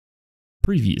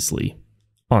Previously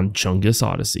on Chungus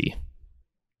Odyssey.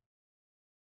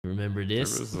 Remember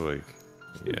this? It was like,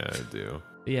 yeah, I do.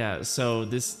 Yeah, so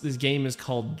this game is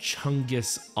called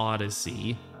Chungus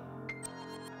Odyssey.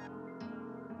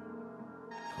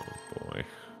 Oh boy.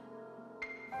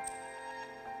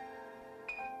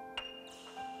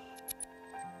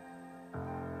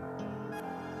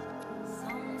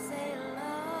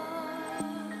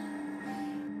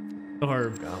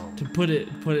 Or to put it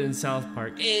in South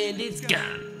Park, and it's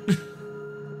gone.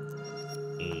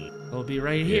 It'll be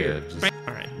right here.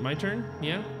 All right, my turn.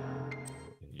 Yeah.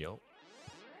 Yep.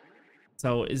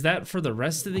 So is that for the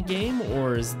rest of the game,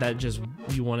 or is that just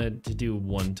you wanted to do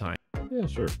one time? Yeah,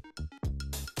 sure.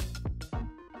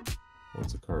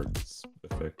 Once a card's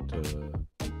effect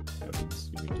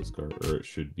happens, you can discard, or it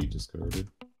should be discarded.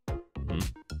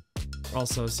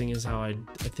 Also, seeing as how I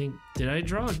think, did I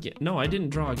draw a no, I didn't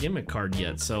draw a gimmick card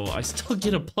yet, so I still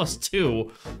get a +2.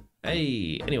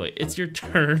 Hey, anyway, it's your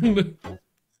turn.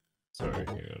 Sorry, hang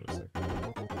on a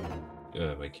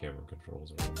second. My camera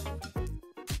controls are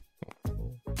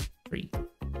Free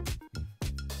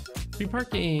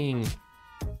parking.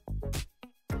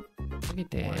 Look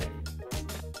at that.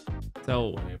 So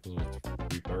what happens with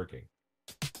free parking?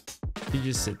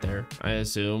 you just sit there, I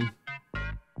assume.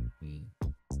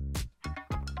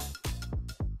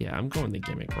 Yeah, I'm going the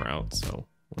gimmick route, so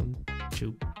 1,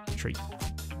 2, 3.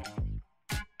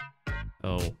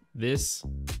 Oh, this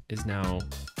is now,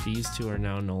 these two are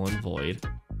now null and void.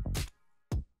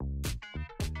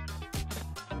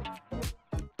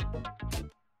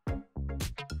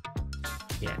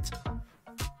 Yet.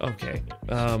 Okay,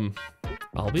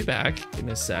 I'll be back in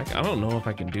a sec. I don't know if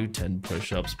I can do 10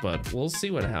 push-ups, but we'll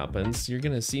see what happens. You're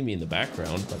gonna see me in the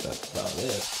background, but that's about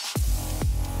it.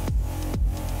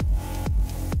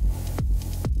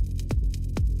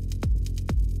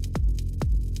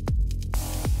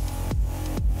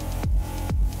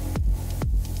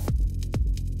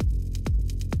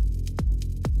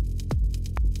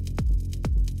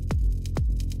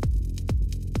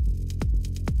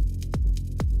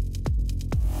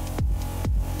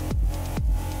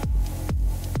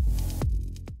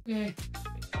 Okay,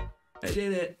 I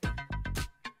did it.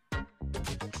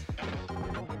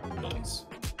 Nice.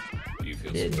 Do you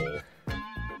feel Did. small?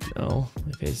 No,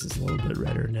 my face is a little bit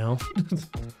redder now.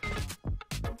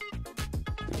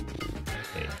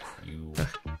 Hey, you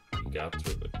got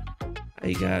through it.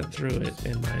 I got through it,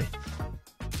 and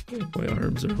my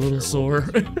arms are a little sore.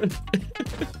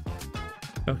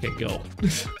 Okay, go.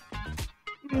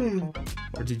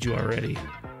 Or did you already?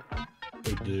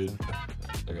 I did.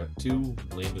 I got 2,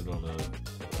 landed on a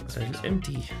It's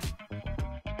empty.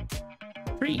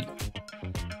 3.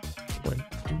 1,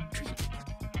 2, 3.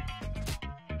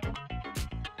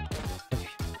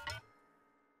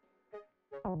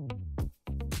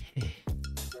 Okay.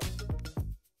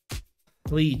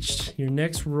 Bleached. Your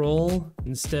next roll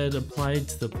instead applied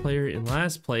to the player in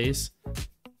last place.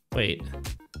 Wait.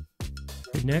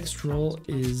 Your next roll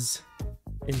is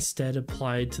instead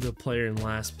applied to the player in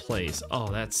last place.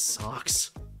 Oh, that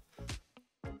sucks.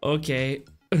 Okay.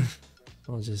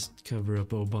 I'll just cover up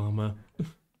Obama.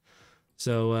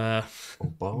 So,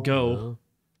 Obama. go.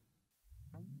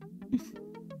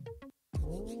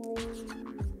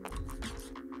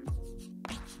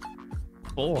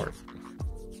 4.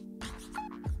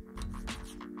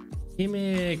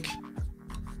 Gimmick.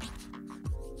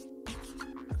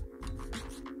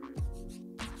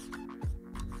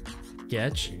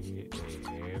 Sketch. A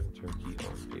ham turkey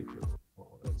on paper.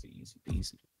 Oh, that's easy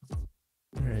peasy.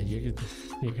 All right, you're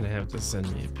gonna have to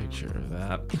send me a picture of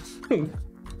that.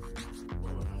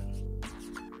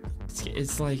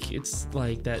 It's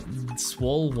like that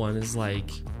swole one is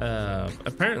like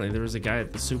apparently there was a guy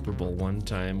at the Super Bowl one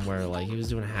time where like he was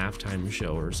doing a halftime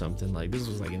show or something. Like this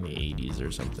was like in the 80s or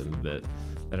something that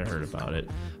I heard about it.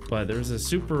 But there was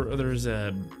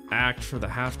a act for the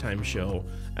halftime show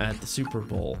at the Super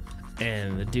Bowl,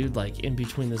 and the dude, like, in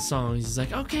between the songs, he's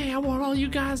like, okay, I want all you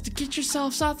guys to get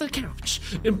yourselves off the couch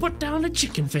and put down the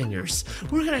chicken fingers.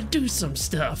 We're gonna do some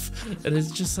stuff. And it's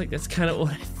just like, that's kind of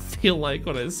what I feel like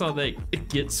when I saw that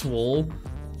Get Swole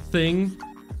thing.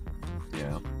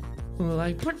 Yeah.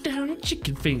 Like, put down the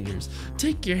chicken fingers.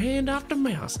 Take your hand off the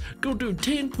mouse. Go do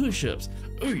 10 push-ups.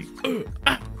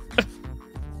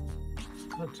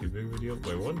 Not too big of a deal.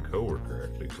 My one coworker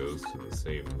actually goes to the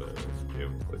same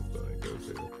gym place that I go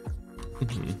to.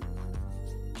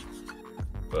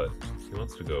 But he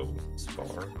wants to go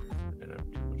spar, and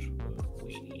I'm too much of a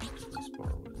weenie to go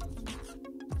spar with.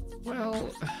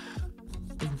 Well,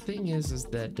 the thing is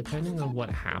that depending on what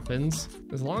happens,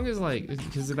 as long as like,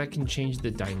 because that can change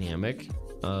the dynamic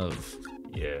of.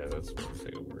 Yeah, that's one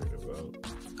thing I'm worried about.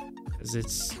 'Cause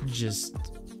it's just,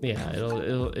 yeah,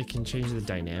 it can change the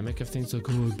dynamic of things. Like,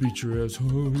 oh, I beat your ass.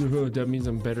 That means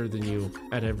I'm better than you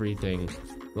at everything.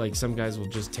 Like, some guys will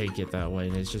just take it that way,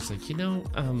 and it's just like, you know,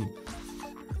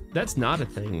 that's not a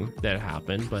thing that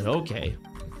happened, but okay.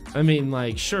 I mean,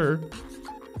 like, sure,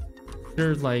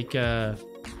 like,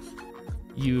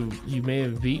 you may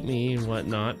have beat me and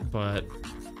whatnot, but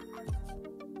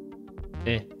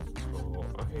eh. Oh,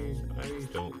 I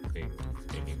don't think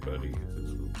anybody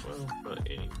who, well, not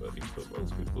anybody, but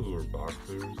most people who are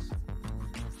boxers,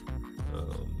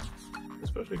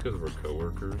 especially because we're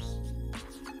coworkers,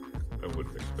 I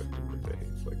wouldn't expect him to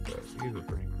behave like that. He's a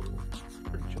pretty cool,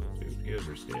 pretty chill dude. He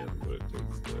understands what it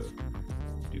takes to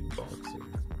do boxing.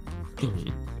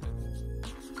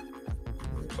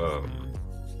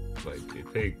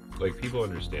 Like people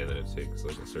understand that it takes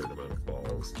like a certain amount of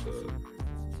balls to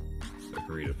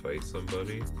agree to fight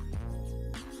somebody.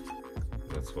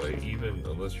 That's why even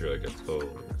unless you're like a total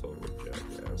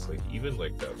jackass, like even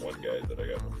like that one guy that I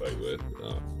got in a fight with,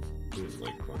 he didn't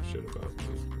like talk shit about me.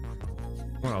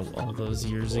 Wow, all those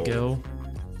years ago.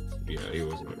 Yeah, he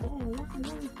was like, oh,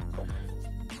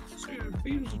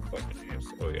 beat his fucking ass.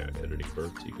 Oh yeah, and any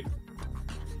burps you can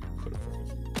put it from him.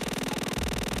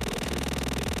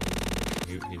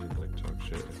 He didn't like talk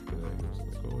shit after that. He was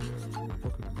like, oh yeah, we're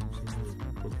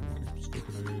fucking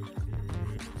sticking ass.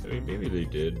 I mean, maybe they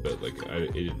did, but like,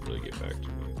 it didn't really get back to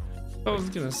me. I was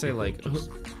gonna say, like,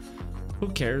 who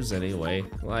cares anyway?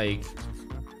 Like,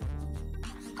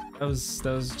 that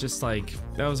was just like,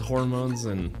 that was hormones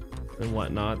and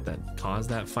whatnot that caused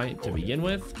that fight to begin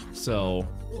with. So,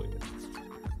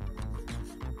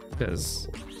 because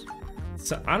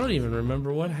I don't even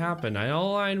remember what happened.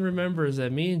 All I remember is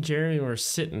that me and Jeremy were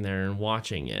sitting there and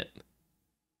watching it.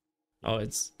 Oh,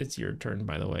 it's your turn,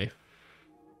 by the way.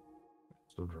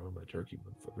 Still drawing my turkey,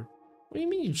 motherfucker. What do you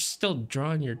mean you're still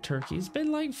drawing your turkey? It's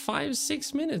been like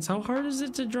 5-6 minutes. How hard is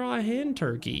it to draw a hand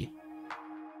turkey?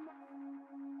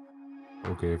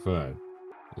 Okay, fine.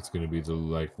 It's gonna be the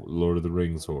like Lord of the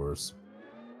Rings horse.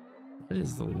 What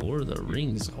is the Lord of the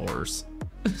Rings horse?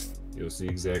 You'll see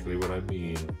exactly what I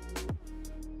mean.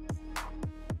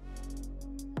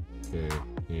 Okay,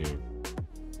 here.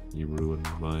 You ruined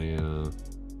my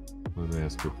my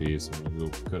masterpiece. I'm gonna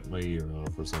go cut my ear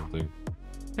off or something.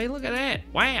 Hey, look at that!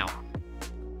 Wow.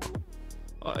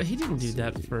 He didn't do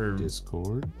that for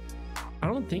Discord. I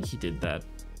don't think he did that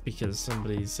because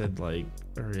somebody said like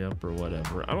hurry up or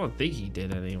whatever. I don't think he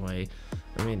did anyway.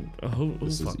 I mean, who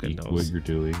fucking knows? What you're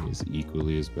doing is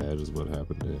equally as bad as what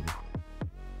happened to him.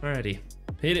 Alrighty,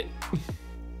 hit it.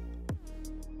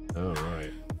 All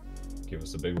right, give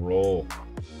us a big roll.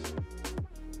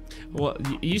 Well,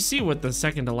 you see what the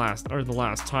second to last or the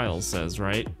last tile says,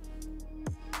 right?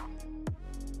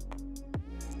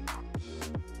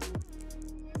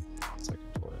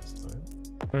 Second to last time.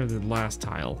 Or the last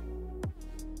tile.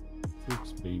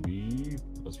 6, baby.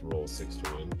 Let's roll 6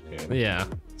 to win. Yeah.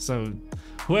 So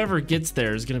whoever gets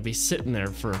there is gonna be sitting there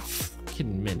for a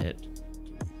fucking minute.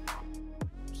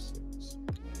 6.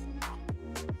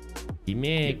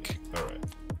 Mick. All right.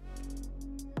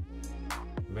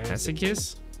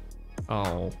 Masochist?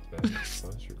 Oh.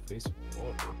 Splash your face with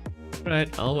water.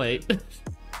 Right, I'll wait.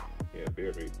 Yeah,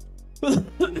 baby. Well,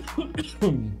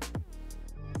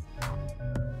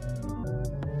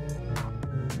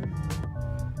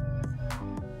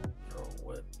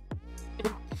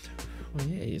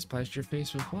 yeah, you splashed your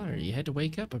face with water. You had to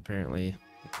wake up, apparently,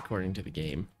 according to the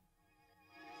game.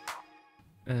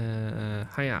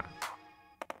 Hiya.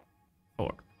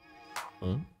 4.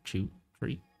 1, 2,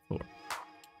 3, 4.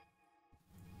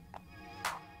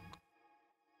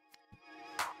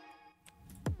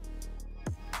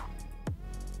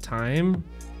 Time.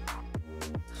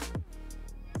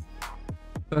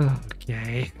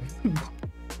 Okay.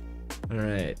 All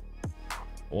right.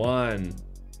 1,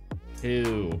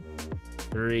 2,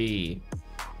 3,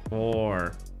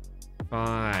 4,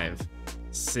 5,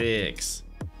 6,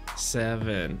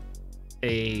 7,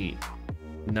 8,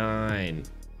 9,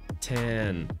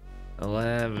 10,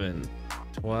 11,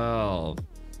 12,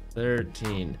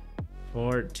 13,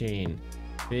 14,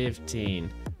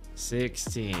 15,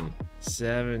 16,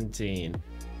 17,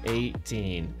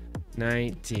 18,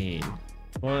 19,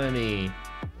 20.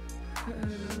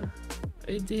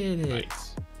 I did it.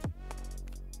 Nice.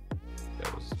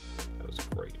 That was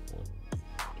great. 1,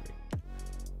 2,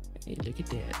 3. Hey, look at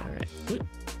that. All right. Whoop.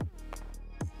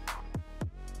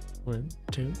 1,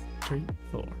 2, 3,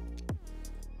 4.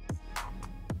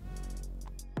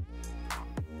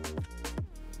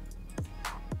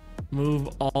 Move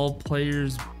all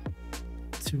players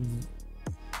to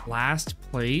last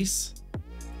place.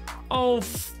 Oh,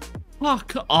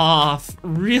 Fuck off.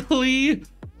 Really?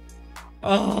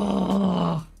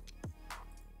 Oh.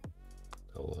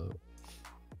 Hello.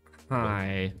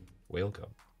 Hi. Welcome.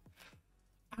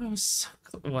 I was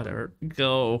whatever.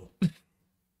 Go.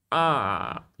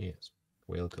 Ah. Yes.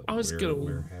 Welcome. I was gonna.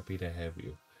 We're happy to have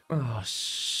you. Oh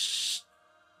shh.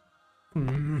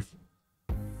 Mm.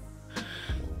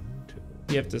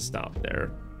 You have to stop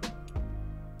there.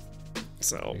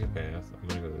 So. Take a bath. I'm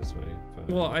gonna go this way.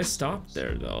 Fine. Well, I stopped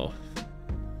there though.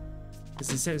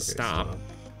 Because it says stop.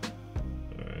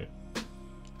 Alright.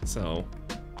 So.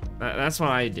 That's what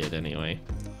I did anyway.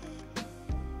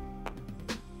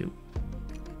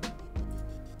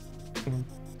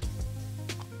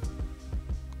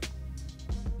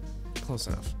 Close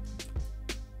enough.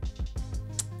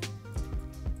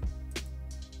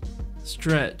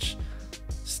 Stretch.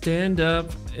 Stand up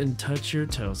and touch your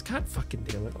toes. God fucking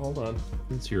damn it. Hold on.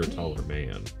 Since you're a taller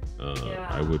man, Yeah.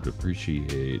 I would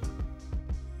appreciate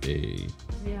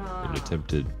an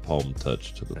attempted palm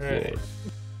touch to the floor. Alright.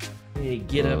 You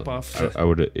get up off the... I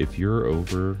would, if you're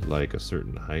over like a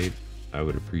certain height, I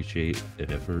would appreciate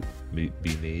an effort be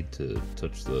made to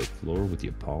touch the floor with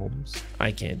your palms.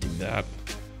 I can't do that.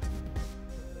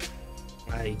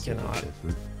 I cannot.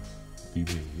 Effort be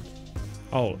made.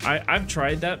 Oh, I've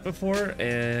tried that before,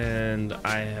 and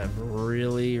I have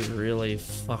really, really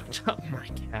fucked up my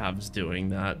calves doing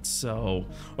that. So,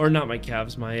 or not my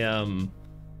calves, my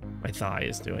thigh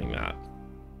is doing that.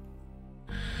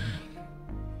 I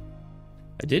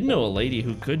did know a lady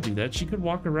who could do that. She could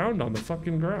walk around on the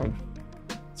fucking ground.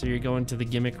 So you're going to the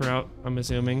gimmick route, I'm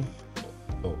assuming?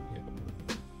 Oh, yeah.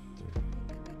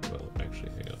 Well,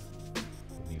 actually, hang on.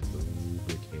 Let me move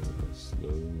the camera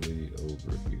slowly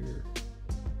over here.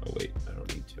 Oh, wait, I don't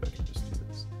need to. I can just do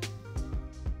this.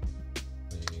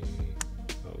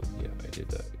 Oh, yeah, I did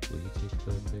that. Will you take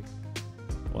the thing?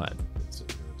 What? It's a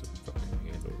fucking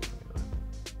hand over my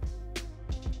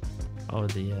eye. Oh,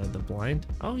 the blind?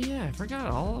 Oh yeah, I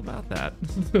forgot all about that.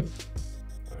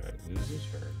 Alright, lose his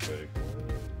turn, but ignore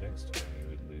the next time you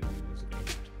would lose 8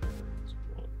 turns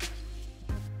once.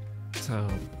 So,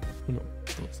 1,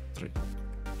 2, 3.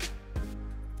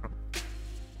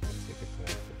 Take a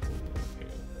path before you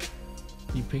go.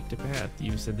 You picked a path.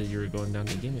 You said that you were going down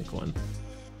the gimmick one.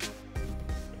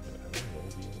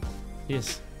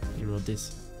 Yes, you rolled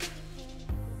this.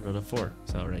 Rolled a 4,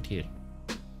 so right here.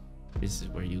 This is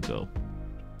where you go.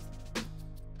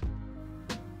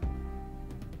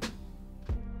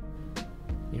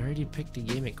 You already picked a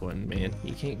gimmick one, man.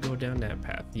 You can't go down that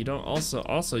path. You don't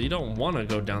also you don't want to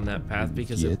go down that path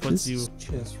because it puts you.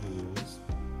 Chess rules.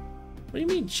 What do you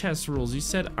mean chess rules? You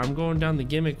said I'm going down the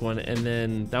gimmick one, and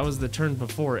then that was the turn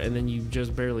before, and then you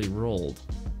just barely rolled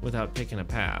without picking a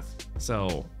path.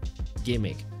 So,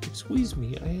 gimmick. Excuse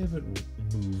me, I haven't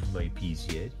moved my piece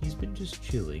yet. He's been just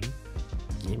chilling.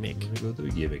 Gimmick. I'm gonna go through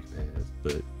a gimmick path,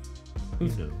 but you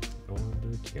know, I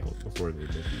wanted to count before I made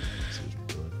my decision.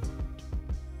 1,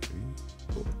 2, 3,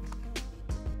 4.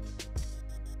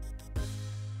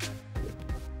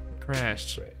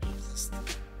 Crashed.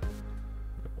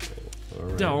 All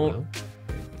right, Don't. well.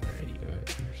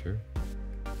 Alright, sure.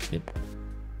 Yep.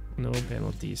 No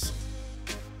penalties.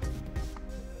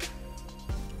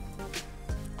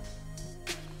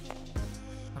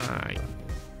 Hi.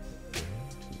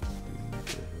 1,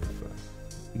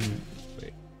 2, 3, 4, 5.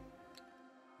 Wait.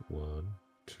 1,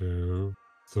 2,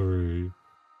 3,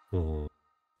 4,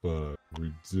 5.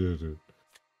 We did it.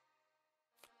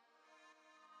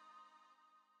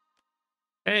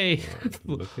 Hey.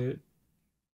 Look at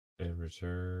and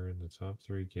return the top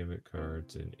 3 gimmick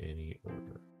cards in any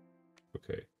order.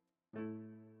 Okay.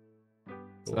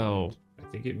 So, I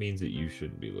think it means that you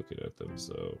shouldn't be looking at them,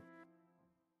 so.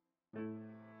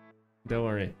 don't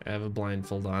worry. I have a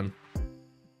blindfold on.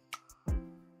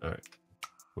 Alright.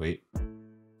 Wait.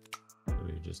 Let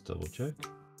me just double check.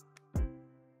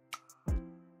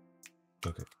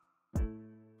 Okay.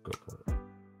 Go for it.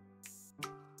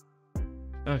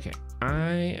 Okay.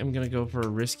 I am going to go for a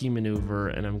risky maneuver,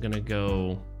 and I'm going to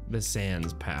go the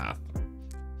Sands path.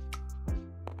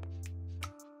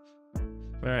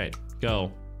 All right.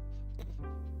 Go.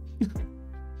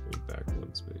 Move back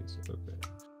 1 space. Okay.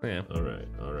 Yeah. Alright,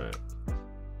 alright.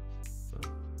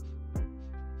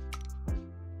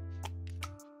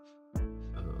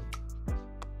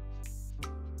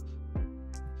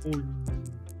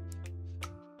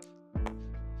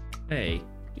 Hey,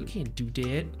 you can't do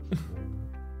that.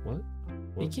 What?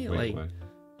 You can't, Wait, like, why?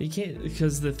 you can't,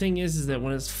 because the thing is that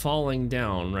when it's falling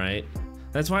down, right?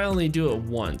 That's why I only do it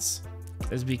once,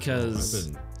 is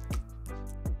because...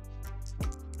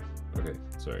 Okay,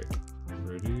 sorry.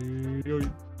 Ready?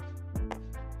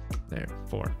 There.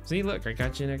 4. See, look, I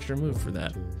got you an extra move for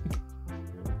that.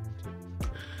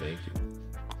 Thank you.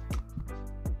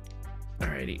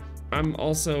 Alrighty. I'm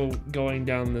also going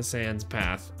down the sands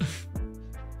path.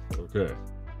 Okay.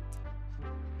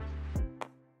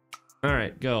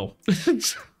 Alright, go.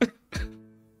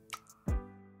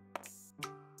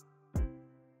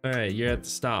 Alright, you're at the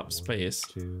stop space.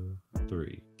 2,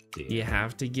 3. Damn. You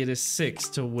have to get a 6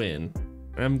 to win.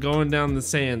 I'm going down the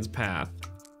sands path.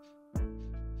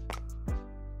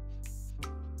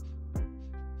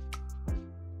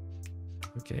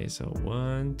 Okay, so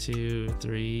 1, 2,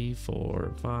 3,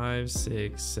 4, 5,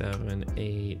 6, 7,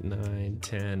 8, 9,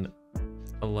 10,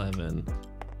 11.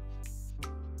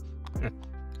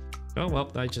 Oh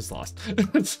well, I just lost.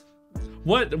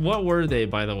 What were they,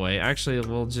 by the way? Actually,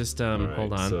 we'll just Right,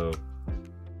 hold on. So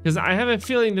Because I have a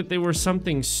feeling that they were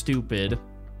something stupid.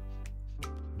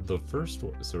 the first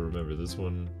one. So remember, this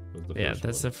one was the first Yeah,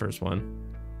 that's one. the first one.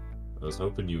 I was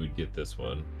hoping you would get this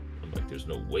one. I'm like, there's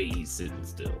no way he's sitting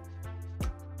still.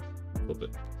 Flip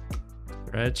it.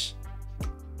 Stretch.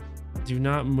 Do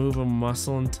not move a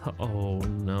muscle until. Oh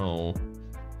no.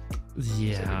 So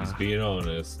Yeah, he's being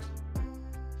honest.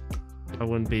 I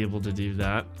wouldn't be able to do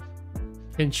that.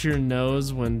 Pinch your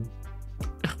nose when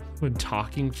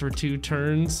talking for 2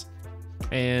 turns,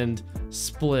 and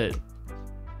split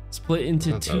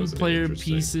into Thought that was 2-player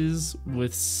interesting. pieces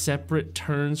with separate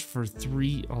turns for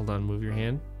 3. Hold on, move your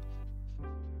hand.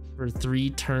 For 3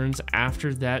 turns.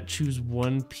 After that, choose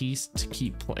 1 piece to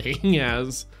keep playing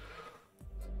as.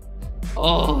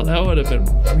 Oh, that would have been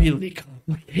really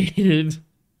complicated.